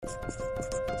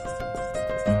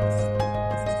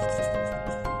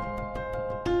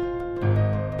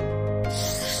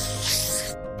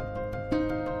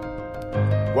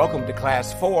Welcome to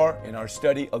Class 4 in our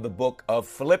study of the Book of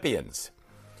Philippians.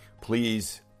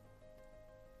 Please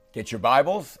get your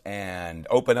Bibles and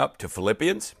open up to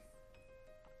Philippians.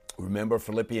 Remember,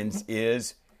 Philippians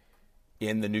is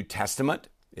in the New Testament.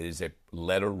 It is a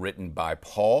letter written by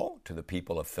Paul to the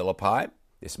people of Philippi.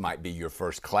 This might be your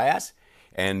first class.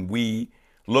 And we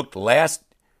looked last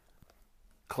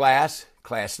class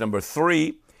number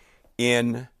 3,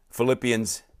 in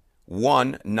Philippians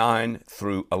 1, 9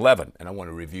 through 11. And I want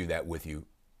to review that with you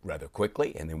rather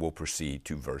quickly, and then we'll proceed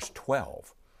to verse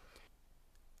 12.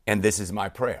 And this is my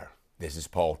prayer. This is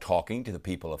Paul talking to the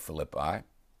people of Philippi.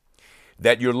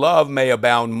 That your love may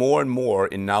abound more and more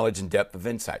in knowledge and depth of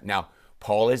insight. Now,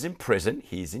 Paul is in prison.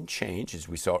 He's in chains, as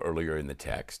we saw earlier in the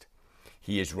text.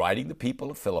 He is writing the people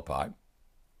of Philippi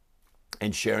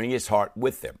and sharing his heart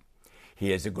with them.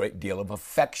 He has a great deal of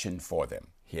affection for them.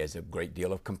 He has a great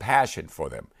deal of compassion for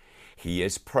them. He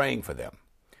is praying for them,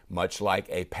 much like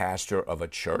a pastor of a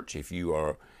church. If you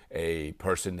are a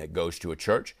person that goes to a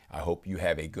church, I hope you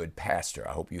have a good pastor.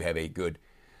 I hope you have a good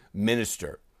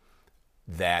minister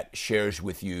that shares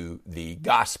with you the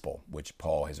gospel, which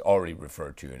Paul has already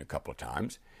referred to in a couple of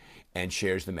times, and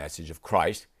shares the message of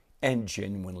Christ and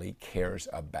genuinely cares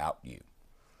about you.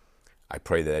 I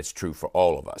pray that that's true for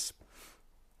all of us.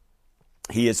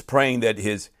 He is praying that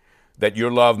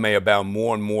your love may abound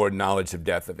more and more in knowledge of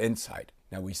depth of insight.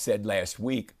 Now, we said last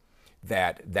week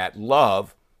that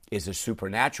love is a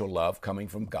supernatural love coming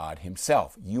from God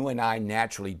himself. You and I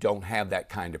naturally don't have that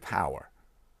kind of power.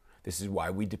 This is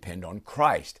why we depend on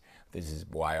Christ. This is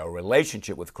why our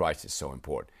relationship with Christ is so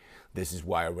important. This is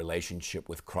why our relationship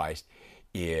with Christ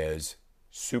is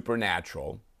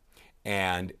supernatural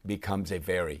and becomes a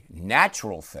very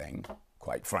natural thing,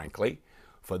 quite frankly,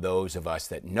 for those of us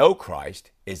that know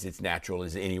Christ, is as natural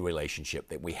as any relationship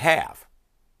that we have.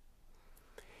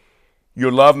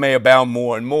 Your love may abound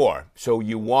more and more. So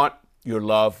you want your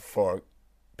love for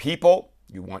people,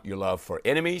 you want your love for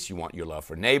enemies, you want your love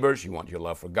for neighbors, you want your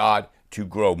love for God to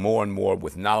grow more and more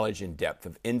with knowledge and depth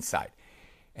of insight.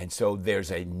 And so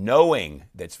there's a knowing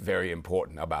that's very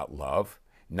important about love,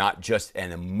 not just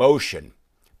an emotion,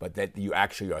 but that you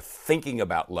actually are thinking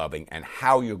about loving and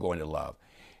how you're going to love,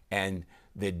 and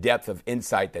the depth of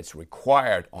insight that's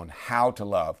required on how to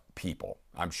love people.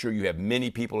 I'm sure you have many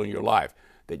people in your life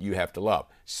that you have to love.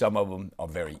 Some of them are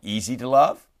very easy to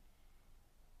love,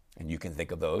 and you can think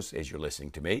of those as you're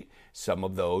listening to me. Some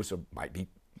of those might be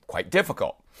quite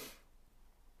difficult.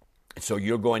 So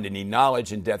you're going to need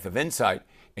knowledge and depth of insight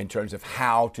in terms of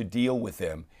how to deal with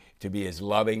them to be as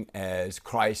loving as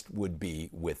Christ would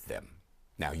be with them.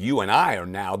 Now, you and I are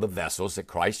now the vessels that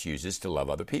Christ uses to love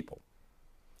other people.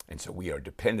 And so we are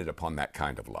dependent upon that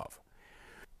kind of love.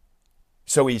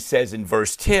 So he says in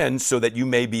verse 10, so that you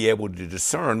may be able to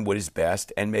discern what is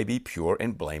best and may be pure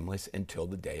and blameless until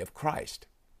the day of Christ.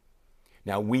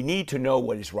 Now, we need to know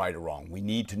what is right or wrong. We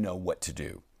need to know what to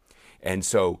do. And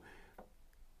so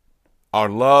our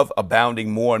love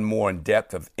abounding more and more in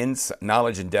depth of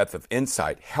knowledge and depth of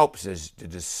insight helps us to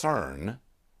discern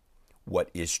what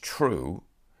is true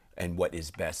and what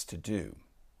is best to do.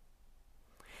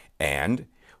 And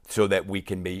so that we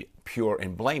can be pure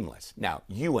and blameless. Now,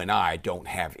 you and I don't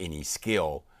have any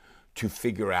skill to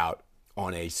figure out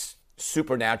on a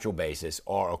supernatural basis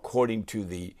or according to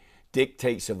the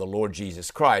dictates of the Lord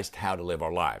Jesus Christ how to live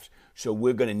our lives. So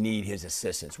we're going to need his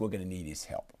assistance. We're going to need his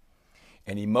help.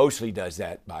 And he mostly does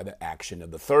that by the action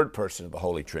of the third person of the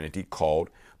Holy Trinity called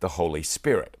the Holy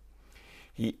Spirit.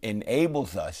 He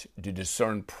enables us to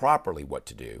discern properly what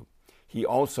to do. He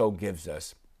also gives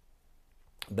us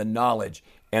the knowledge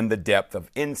and the depth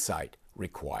of insight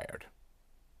required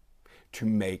to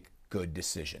make good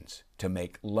decisions, to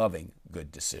make loving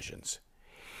good decisions,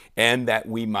 and that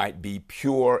we might be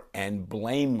pure and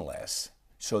blameless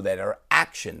so that our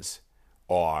actions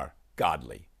are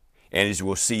godly. And as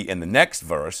we'll see in the next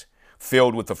verse,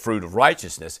 filled with the fruit of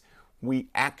righteousness, we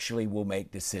actually will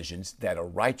make decisions that are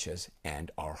righteous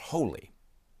and are holy.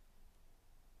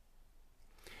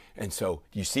 And so,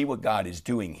 do you see what God is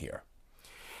doing here?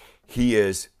 He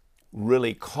is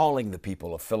really calling the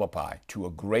people of Philippi to a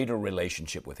greater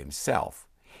relationship with himself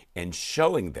and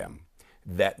showing them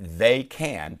that they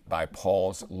can, by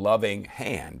Paul's loving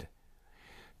hand,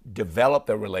 develop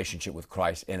their relationship with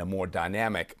Christ in a more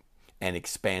dynamic and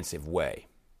expansive way.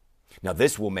 Now,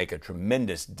 this will make a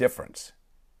tremendous difference,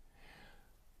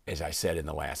 as I said in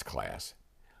the last class,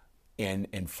 in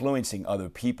influencing other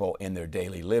people in their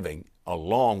daily living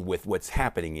along with what's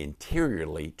happening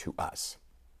interiorly to us.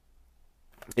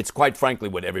 It's quite frankly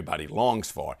what everybody longs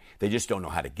for. They just don't know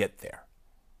how to get there.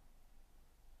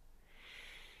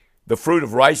 The fruit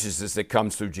of righteousness that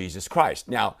comes through Jesus Christ.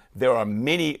 Now, there are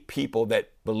many people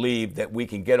that believe that we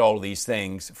can get all of these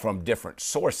things from different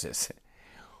sources,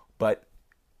 but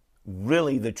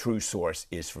really the true source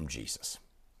is from Jesus.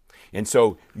 And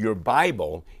so your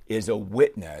Bible is a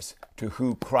witness to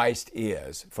who Christ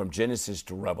is from Genesis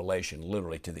to Revelation,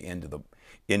 literally to the end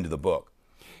of the book,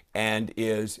 and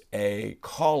is a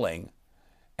calling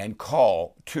and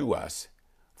call to us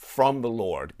from the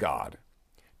Lord God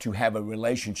to have a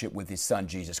relationship with his son,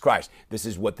 Jesus Christ. This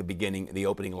is what the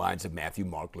opening lines of Matthew,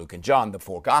 Mark, Luke, and John, the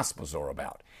four Gospels, are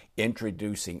about,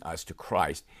 introducing us to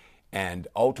Christ and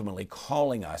ultimately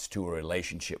calling us to a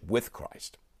relationship with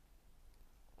Christ,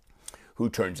 who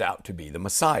turns out to be the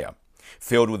Messiah,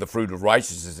 filled with the fruit of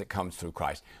righteousness that comes through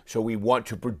Christ. So we want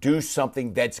to produce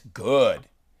something that's good,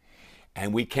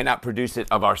 and we cannot produce it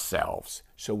of ourselves.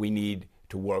 So we need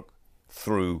to work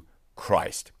through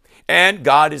Christ. And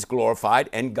God is glorified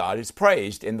and God is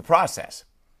praised in the process.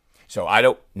 So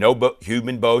no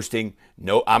human boasting.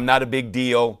 No, I'm not a big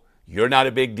deal. You're not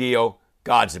a big deal.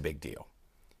 God's a big deal.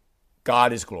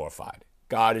 God is glorified.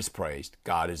 God is praised.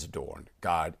 God is adored.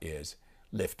 God is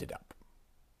lifted up.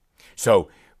 So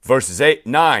verses 8,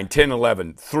 9, 10,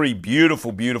 11, three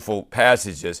beautiful, beautiful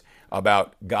passages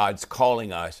about God's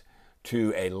calling us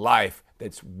to a life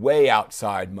that's way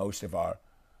outside most of our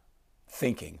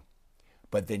thinking,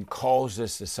 but then calls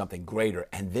us to something greater,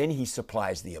 and then he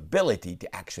supplies the ability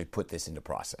to actually put this into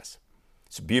process.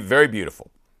 It's very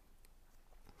beautiful.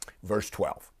 Verse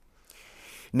 12.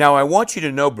 Now I want you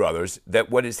to know, brothers, that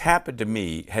what has happened to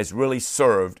me has really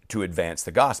served to advance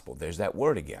the gospel. There's that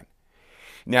word again.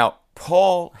 Now,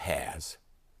 Paul has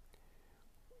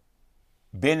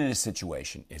been in a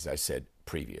situation, as I said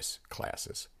previous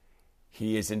classes.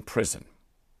 He is in prison,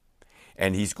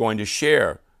 and he's going to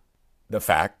share the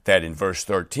fact that in verse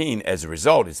 13, as a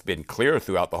result, it's been clear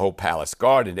throughout the whole palace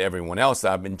guard and everyone else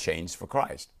that I've been changed for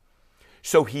Christ.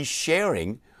 So he's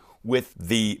sharing with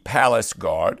the palace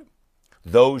guard,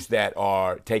 those that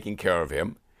are taking care of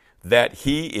him, that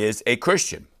he is a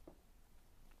Christian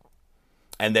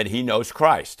and that he knows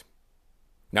Christ.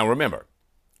 Now remember,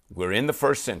 we're in the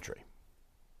first century.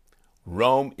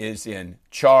 Rome is in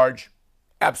charge,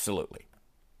 absolutely.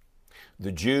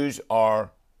 The Jews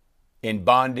are in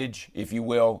bondage, if you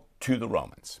will, to the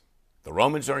Romans. The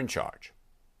Romans are in charge.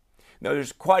 Now,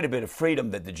 there's quite a bit of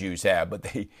freedom that the Jews have, but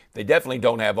they definitely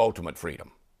don't have ultimate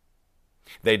freedom.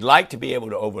 They'd like to be able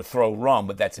to overthrow Rome,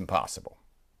 but that's impossible.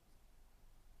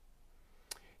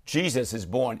 Jesus is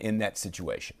born in that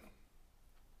situation.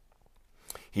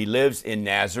 He lives in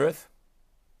Nazareth,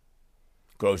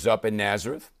 grows up in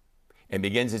Nazareth, and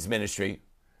begins his ministry,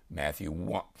 Matthew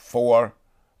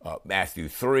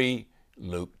 3,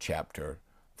 Luke chapter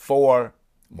 4,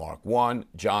 Mark 1,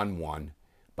 John 1,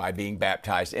 by being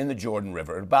baptized in the Jordan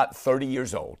River at about 30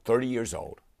 years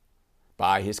old,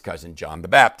 by his cousin John the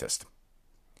Baptist.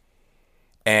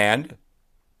 And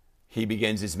he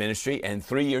begins his ministry, and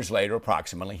 3 years later,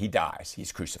 approximately, he dies.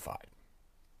 He's crucified.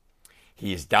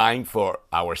 He is dying for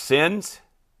our sins.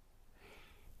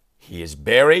 He is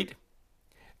buried,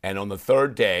 and on the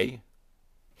third day,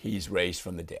 he's raised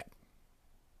from the dead.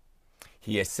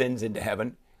 He ascends into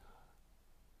heaven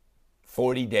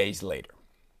 40 days later.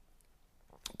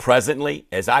 Presently,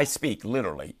 as I speak,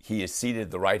 literally, he is seated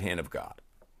at the right hand of God.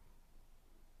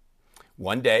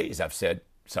 One day, as I've said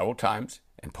several times,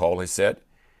 and Paul has said,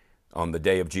 on the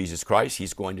day of Jesus Christ,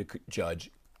 he's going to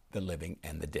judge the living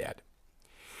and the dead.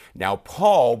 Now,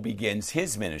 Paul begins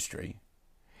his ministry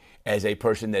as a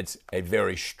person that's a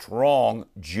very strong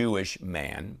Jewish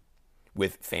man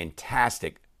with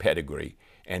fantastic pedigree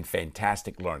and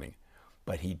fantastic learning,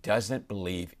 but he doesn't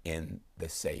believe in the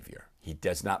Savior. He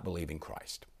does not believe in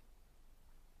Christ.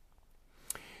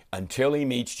 Until he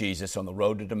meets Jesus on the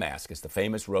road to Damascus, the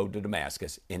famous road to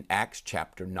Damascus, in Acts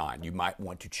chapter 9. You might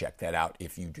want to check that out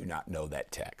if you do not know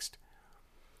that text.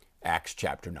 Acts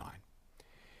chapter 9.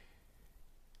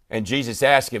 And Jesus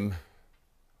asked him,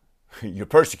 you're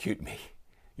persecuting me.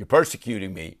 You're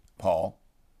persecuting me, Paul.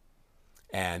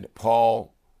 And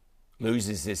Paul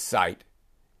loses his sight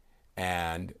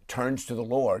and turns to the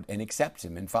Lord and accepts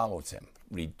him and follows him.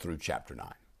 Read through chapter 9.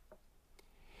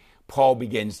 Paul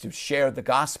begins to share the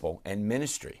gospel and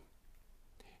ministry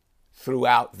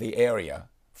throughout the area,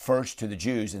 first to the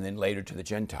Jews and then later to the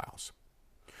Gentiles.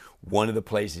 One of the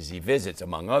places he visits,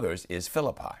 among others, is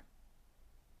Philippi.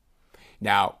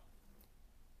 Now,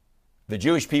 the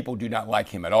Jewish people do not like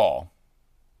him at all,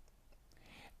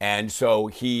 and so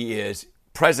he is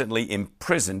presently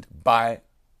imprisoned by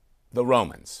the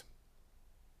Romans.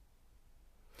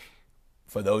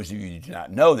 for those of you who do not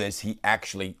know this, he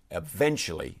actually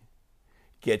eventually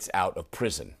gets out of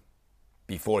prison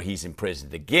before he's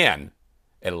imprisoned again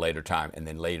at a later time and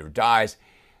then later dies.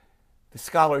 The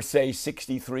scholars say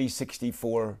 63,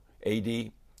 64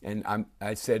 AD. And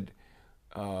I said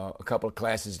a couple of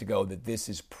classes ago that this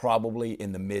is probably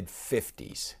in the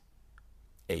mid-50s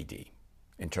AD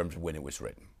in terms of when it was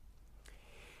written.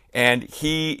 And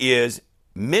he is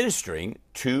ministering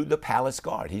to the palace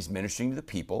guard. He's ministering to the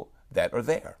people that are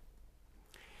there.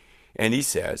 And he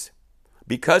says,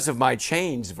 because of my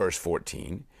chains, verse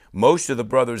 14, most of the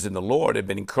brothers in the Lord have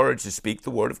been encouraged to speak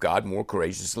the word of God more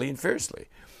courageously and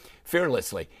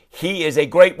fearlessly. He is a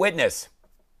great witness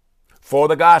for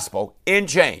the gospel in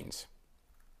chains.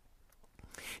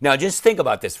 Now, just think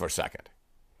about this for a second.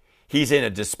 He's in a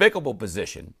despicable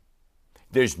position.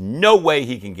 There's no way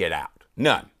he can get out.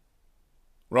 None.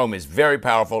 Rome is very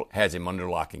powerful, has him under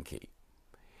lock and key.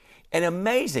 And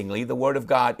amazingly, the word of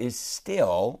God is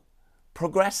still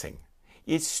progressing.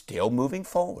 It's still moving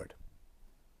forward.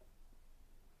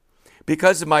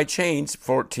 Because of my chains,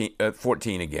 14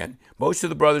 again, most of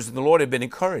the brothers in the Lord have been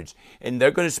encouraged, and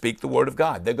they're going to speak the word of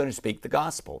God. They're going to speak the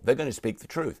gospel. They're going to speak the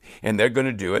truth, and they're going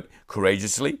to do it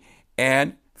courageously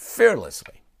and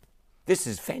fearlessly. This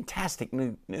is fantastic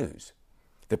news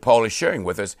that Paul is sharing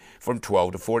with us from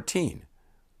 12 to 14.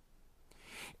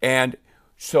 And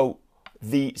so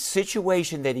the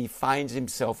situation that he finds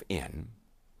himself in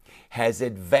has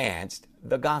advanced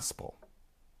the gospel.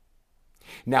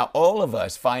 Now, all of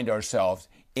us find ourselves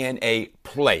in a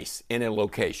place, in a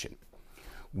location.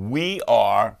 We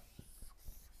are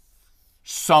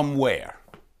somewhere.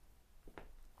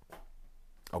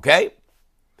 Okay?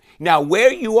 Now,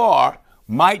 where you are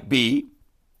might be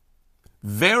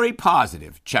very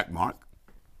positive, check mark,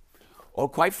 or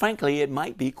quite frankly, it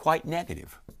might be quite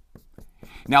negative.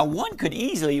 Now, one could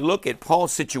easily look at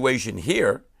Paul's situation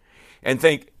here and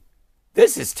think,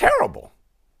 this is terrible.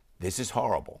 This is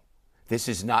horrible. This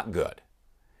is not good.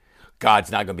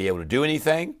 God's not going to be able to do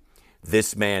anything.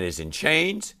 This man is in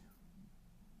chains.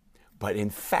 But in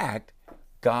fact,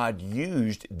 God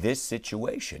used this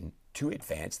situation to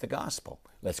advance the gospel.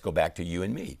 Let's go back to you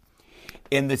and me.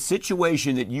 In the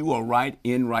situation that you are right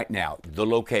now, the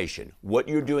location, what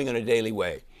you're doing on a daily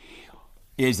way,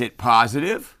 is it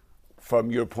positive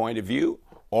from your point of view,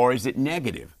 or is it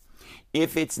negative?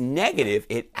 If it's negative,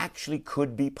 it actually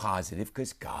could be positive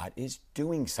because God is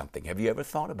doing something. Have you ever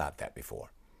thought about that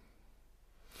before?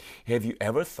 Have you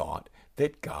ever thought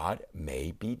that God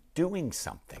may be doing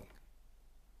something?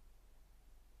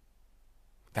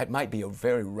 That might be a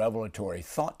very revelatory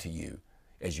thought to you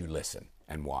as you listen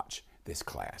and watch this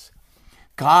class.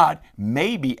 God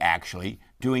may be actually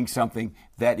doing something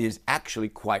that is actually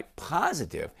quite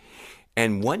positive.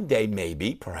 And one day,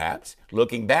 maybe, perhaps,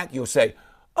 looking back, you'll say,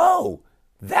 oh,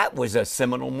 that was a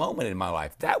seminal moment in my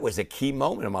life. That was a key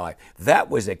moment in my life. That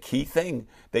was a key thing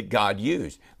that God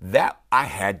used. That I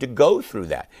had to go through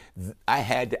that. I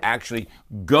had to actually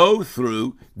go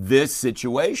through this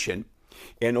situation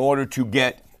in order to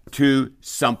get to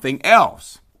something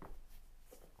else.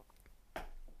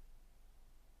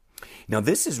 Now,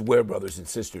 this is where, brothers and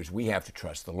sisters, we have to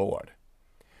trust the Lord.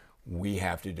 We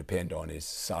have to depend on His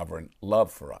sovereign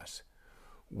love for us.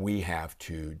 We have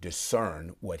to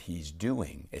discern what He's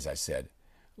doing, as I said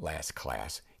last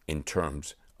class, in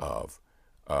terms of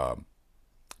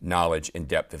knowledge and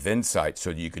depth of insight,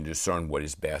 so that you can discern what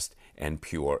is best and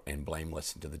pure and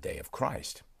blameless unto the day of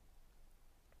Christ.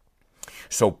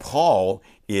 So Paul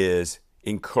is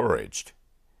encouraged.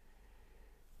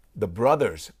 The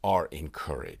brothers are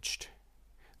encouraged.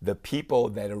 The people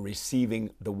that are receiving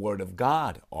the Word of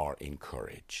God are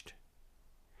encouraged.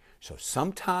 So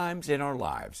sometimes in our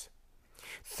lives,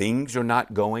 things are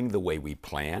not going the way we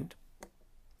planned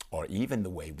or even the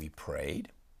way we prayed,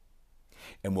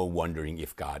 and we're wondering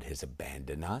if God has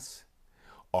abandoned us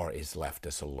or has left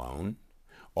us alone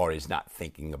or is not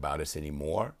thinking about us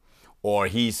anymore or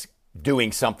He's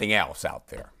doing something else out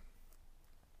there.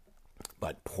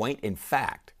 But point in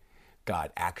fact,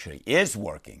 God actually is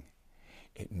working.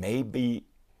 It may be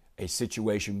a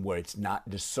situation where it's not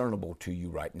discernible to you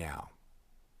right now.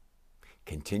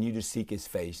 Continue to seek His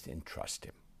face and trust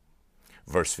Him.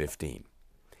 Verse 15.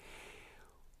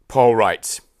 Paul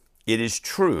writes, "It is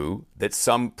true that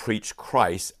some preach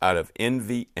Christ out of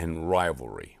envy and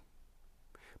rivalry,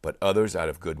 but others out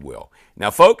of goodwill."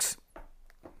 Now, folks,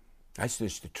 that's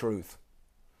just the truth.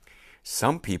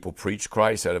 Some people preach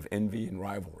Christ out of envy and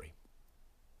rivalry.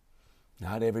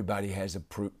 Not everybody has a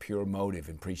pure motive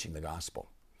in preaching the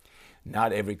gospel.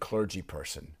 Not every clergy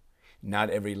person, not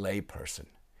every lay person,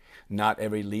 not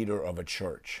every leader of a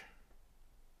church,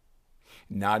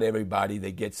 Not everybody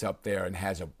that gets up there and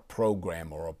has a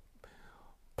program or a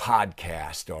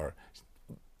podcast or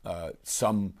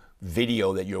some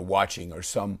video that you're watching or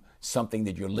something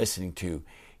that you're listening to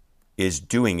is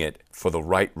doing it for the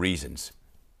right reasons.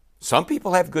 Some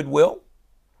people have goodwill.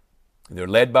 They're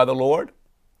led by the Lord.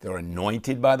 They're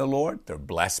anointed by the Lord. They're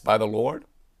blessed by the Lord.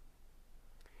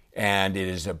 And it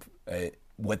is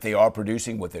what they are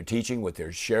producing, what they're teaching, what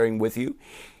they're sharing with you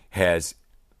has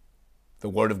the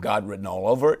Word of God written all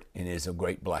over it, and it is a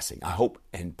great blessing. I hope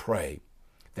and pray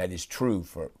that is true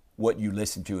for what you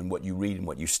listen to and what you read and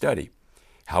what you study.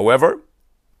 However,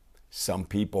 some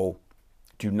people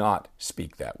do not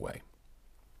speak that way.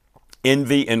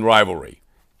 Envy and rivalry.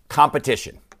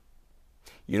 Competition.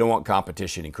 You don't want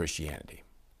competition in Christianity.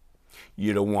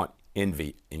 You don't want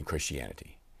envy in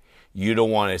Christianity. You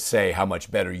don't want to say how much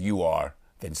better you are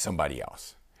than somebody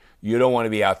else. You don't want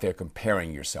to be out there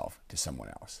comparing yourself to someone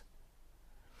else.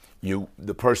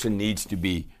 The person needs to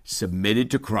be submitted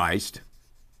to Christ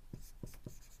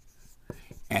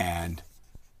and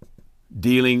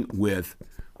dealing with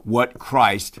what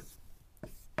Christ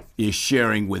is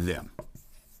sharing with them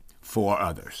for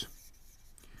others.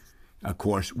 Of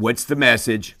course, what's the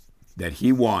message that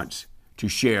he wants to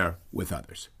share with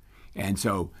others? And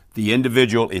so the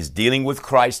individual is dealing with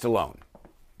Christ alone.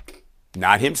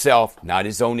 Not himself, not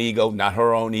his own ego, not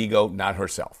her own ego, not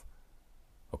herself.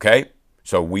 Okay?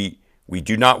 So we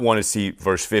do not want to see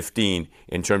verse 15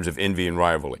 in terms of envy and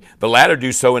rivalry. The latter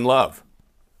do so in love.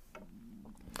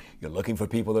 You're looking for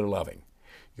people that are loving.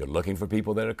 You're looking for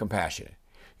people that are compassionate.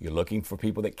 You're looking for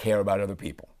people that care about other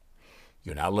people.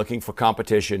 You're not looking for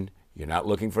competition. You're not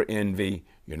looking for envy.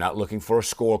 You're not looking for a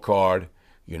scorecard.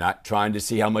 You're not trying to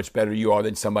see how much better you are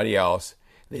than somebody else.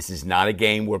 This is not a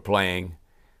game we're playing.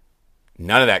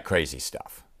 None of that crazy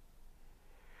stuff.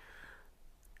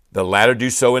 The latter do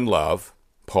so in love,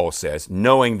 Paul says,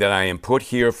 knowing that I am put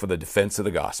here for the defense of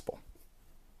the gospel.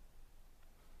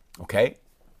 Okay?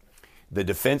 The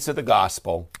defense of the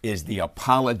gospel is the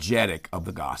apologetic of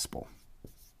the gospel.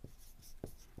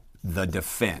 The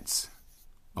defense.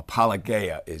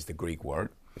 Apologeia is the Greek word.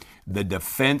 The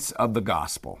defense of the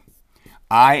gospel.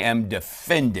 I am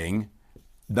defending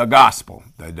the gospel.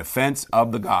 The defense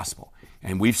of the gospel.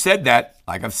 And we've said that,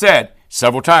 like I've said,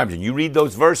 several times. And you read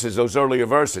those verses, those earlier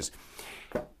verses.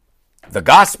 The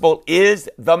gospel is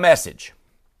the message.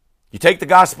 You take the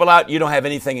gospel out, you don't have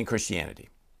anything in Christianity.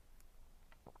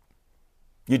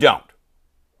 You don't.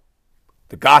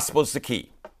 The gospel is the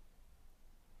key.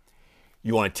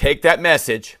 You want to take that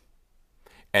message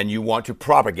and you want to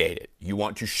propagate it. You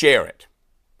want to share it.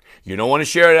 You don't want to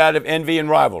share it out of envy and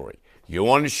rivalry. You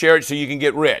want to share it so you can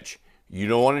get rich. You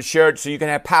don't want to share it so you can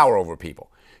have power over people.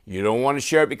 You don't want to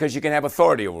share it because you can have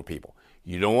authority over people.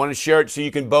 You don't want to share it so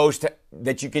you can boast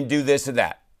that you can do this or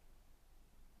that.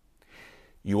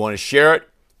 You want to share it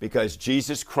because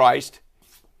Jesus Christ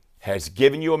has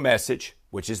given you a message,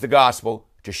 which is the gospel,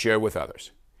 to share with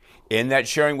others. In that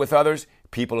sharing with others,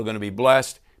 people are going to be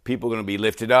blessed. People are going to be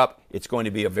lifted up. It's going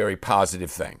to be a very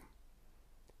positive thing.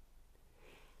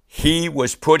 He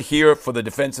was put here for the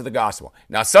defense of the gospel.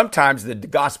 Now, sometimes the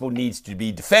gospel needs to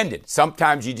be defended.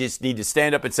 Sometimes you just need to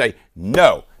stand up and say,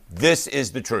 no, this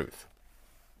is the truth.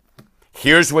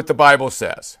 Here's what the Bible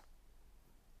says.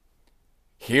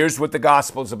 Here's what the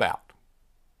gospel's about.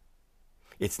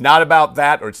 It's not about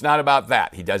that or it's not about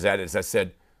that. He does that, as I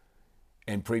said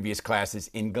in previous classes,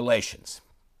 in Galatians.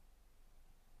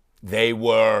 They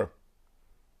were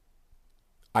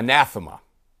anathema.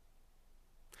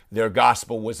 Their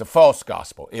gospel was a false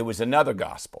gospel. It was another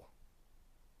gospel.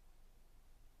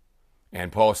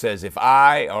 And Paul says, if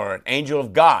I or an angel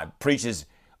of God preaches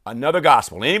another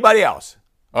gospel, anybody else,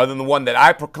 other than the one that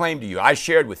I proclaimed to you, I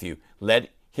shared with you, let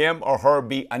him or her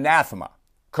be anathema,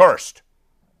 cursed.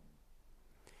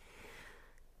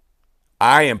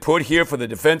 I am put here for the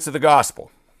defense of the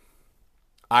gospel.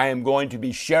 I am going to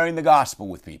be sharing the gospel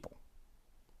with people.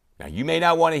 Now, you may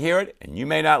not want to hear it, and you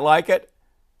may not like it.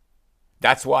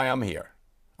 That's why I'm here.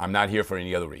 I'm not here for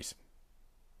any other reason.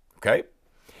 Okay?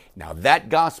 Now, that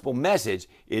gospel message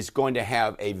is going to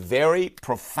have a very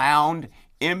profound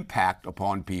impact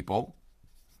upon people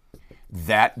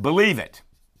that believe it.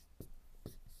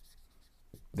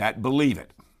 That believe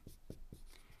it.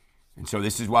 And so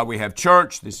this is why we have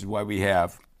church. This is why we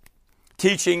have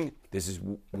teaching. This is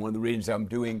one of the reasons I'm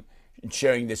doing and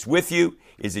sharing this with you,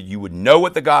 is that you would know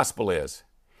what the gospel is.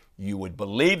 You would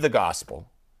believe the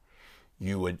gospel.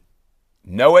 You would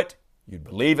know it. You'd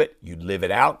believe it. You'd live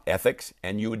it out, ethics,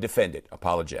 and you would defend it,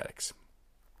 apologetics.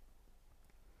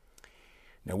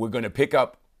 Now we're going to pick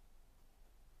up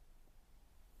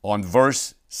on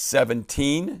verse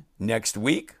 17 next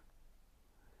week.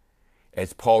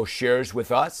 as Paul shares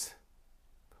with us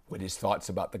what his thoughts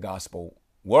about the gospel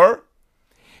were,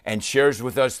 and shares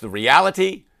with us the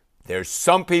reality. There's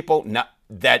some people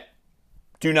that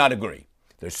do not agree.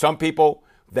 There's some people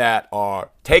that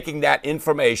are taking that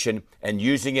information and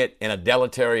using it in a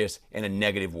deleterious, in a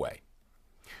negative way.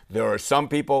 There are some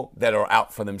people that are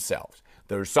out for themselves.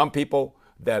 There are some people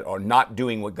that are not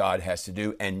doing what God has to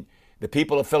do, and the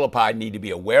people of Philippi need to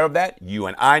be aware of that. You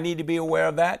and I need to be aware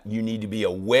of that. You need to be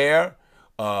aware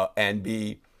and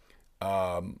be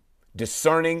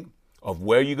discerning of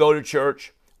where you go to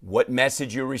church, what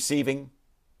message you're receiving,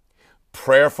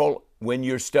 prayerful when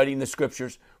you're studying the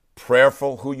scriptures,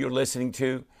 prayerful who you're listening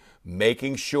to,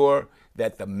 making sure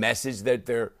that the message that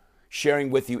they're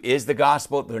sharing with you is the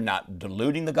gospel. They're not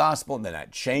diluting the gospel. They're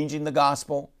not changing the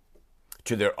gospel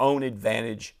to their own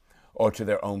advantage or to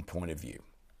their own point of view.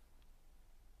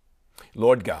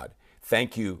 Lord God,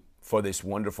 thank you for this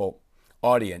wonderful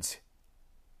audience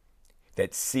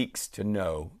that seeks to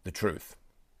know the truth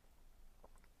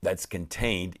that's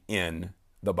contained in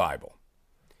the Bible.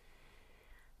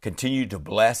 Continue to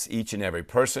bless each and every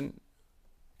person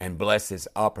and bless this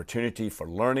opportunity for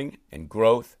learning and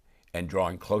growth and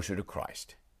drawing closer to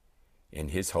Christ. In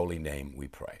his holy name we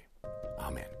pray.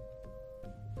 Amen.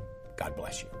 God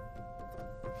bless you.